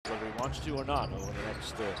wants to or not over the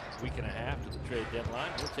next week and a half to the trade deadline.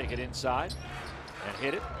 He'll take it inside and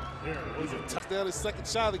hit it. He's a touchdown, his second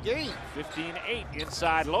shot of the game. 15-8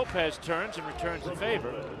 inside. Lopez turns and returns in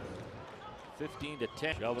favor.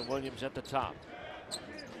 15-10. Sheldon Williams at the top.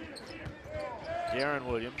 Deron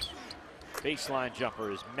Williams, baseline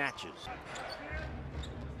jumper is matches.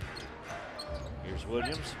 Here's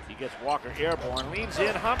Williams. He gets Walker airborne, leans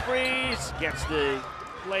in. Humphries gets the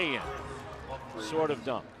play in. Sort of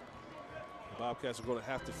dunk. The Bobcats are going to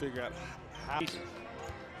have to figure out how.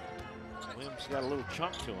 Williams got a little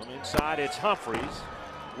chunk to him. Inside, it's Humphries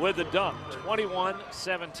with the dunk.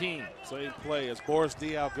 21-17. Same play as Boris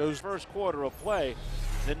Diaw goes. First quarter of play.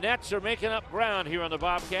 The Nets are making up ground here on the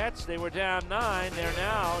Bobcats. They were down 9. They're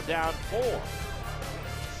now down 4.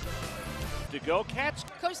 To go, Cats.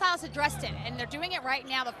 Coach Silas addressed it, and they're doing it right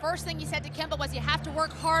now. The first thing he said to Kemba was you have to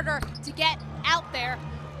work harder to get out there.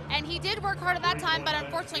 And he did work hard at that time, but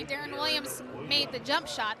unfortunately Deron Williams made the jump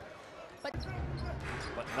shot. But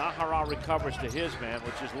Nahara recovers to his man,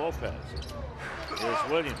 which is Lopez. Here's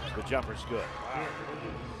Williams. The jumper's good. Wow.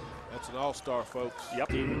 That's an all-star, folks. Yep.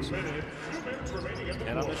 And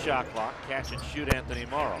on the shot clock, catch and shoot Anthony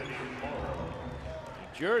Morrow. New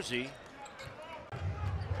Jersey.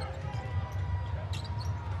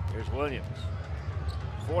 Here's Williams.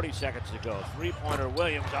 40 seconds to go. Three-pointer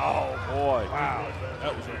Williams. Oh, boy. Wow.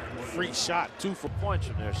 That was a free shot. 2 for points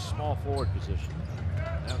from their small forward position.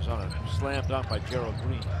 That was on a slam dunk by Gerald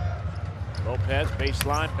Green. Lopez,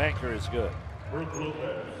 baseline, banker is good.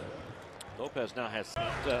 Lopez now has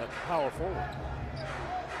power forward.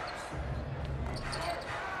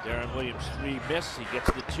 Deron Williams, 3 miss. He gets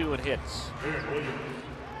the 2 and hits.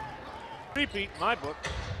 Repeat, my book.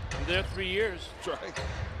 You're there 3 years. That's right.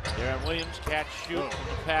 Deron Williams catch shoot from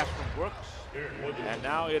the pass from Brooks. And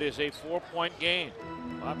now it is a 4-point game.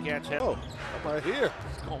 Bobcats have. Oh, I'm right here.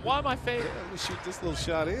 Why am I fading? Yeah, let me shoot this little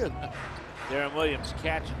shot in. Deron Williams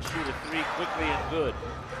catch and shoot a 3 quickly and good.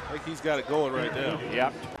 I think he's got it going right now.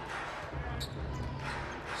 Yep.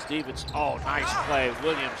 Stevens, oh, nice play.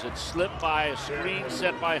 Williams had slipped by a screen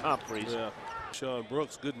set by Humphries. Yeah. Sean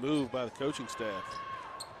Brooks, good move by the coaching staff.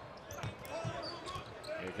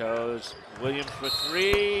 Here goes Williams for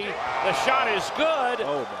 3. The shot is good.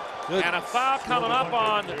 Oh, my goodness. And a foul coming up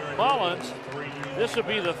on Mullins. This will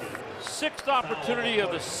be the 6th opportunity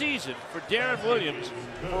of the season for Deron Williams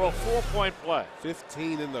for a 4-point play.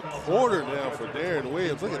 15 in the quarter now for Deron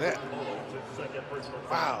Williams. Look at that.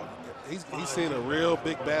 Wow. He's seeing a real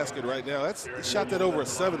big basket right now. He shot that over a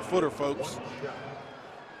 7-footer, folks.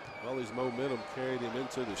 All his momentum carried him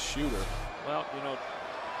into the shooter. Well, you know,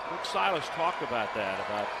 Coach Silas talked about that.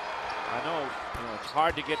 I know it's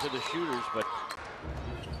hard to get to the shooters, but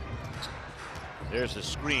there's the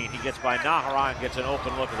screen. He gets by Nahara and gets an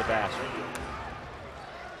open look at the basket.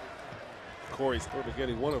 Corey's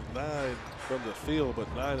getting 1 of 9 from the field,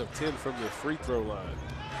 but 9 of 10 from the free throw line.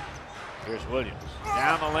 Here's Williams.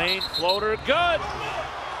 Down the lane, floater, good!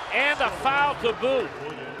 And a foul to boot.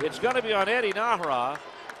 It's going to be on Eddie Nahara.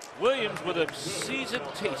 Williams with a season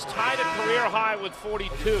he's tied a career high with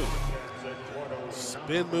 42.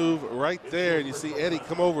 Spin move right there, and you see Eddie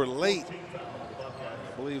come over late.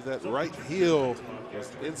 I believe that right heel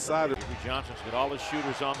is inside. Johnson's got all the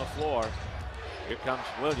shooters on the floor. Here comes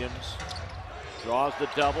Williams. Draws the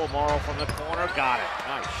double. Morrow from the corner. Got it.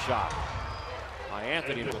 Nice shot by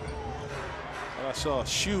Anthony. I saw a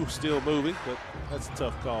shoe still moving, but that's a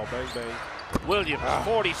tough call. Bang, bang. Williams,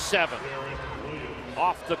 47.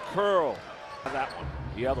 Off the curl. That one.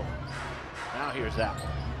 The other one. Now here's that one.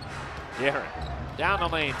 Deron. Down the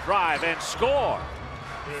lane. Drive and score.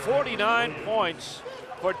 49 points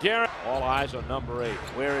for Deron. All eyes on number 8.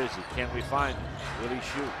 Where is he? Can we find him? Will he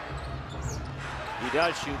shoot? He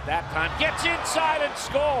does shoot that time. Gets inside and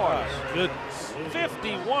scores. Oh, goodness.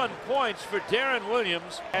 51 points for Deron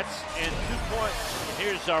Williams. That's in 2 points. And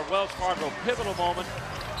here's our Wells Fargo pivotal moment.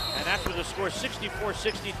 And that's with the score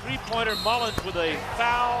 64-60. 3-pointer. Mullins with a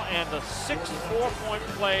foul and the 6th 4-point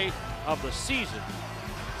play of the season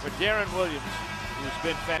for Deron Williams, who's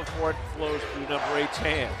been fast before it flows through number 8's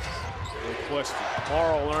hands. No question.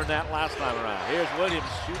 Morrow learned that last time around. Here's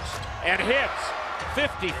Williams, shoots and hits.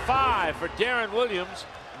 55 for Deron Williams.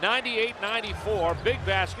 98-94. Big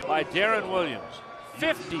basket by Deron Williams.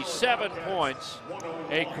 57 points,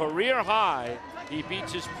 a career high. He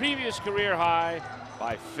beats his previous career high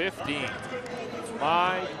by 15.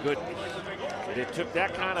 My goodness. It took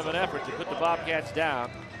that kind of an effort to put the Bobcats down.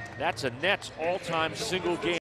 That's a Nets all-time single game.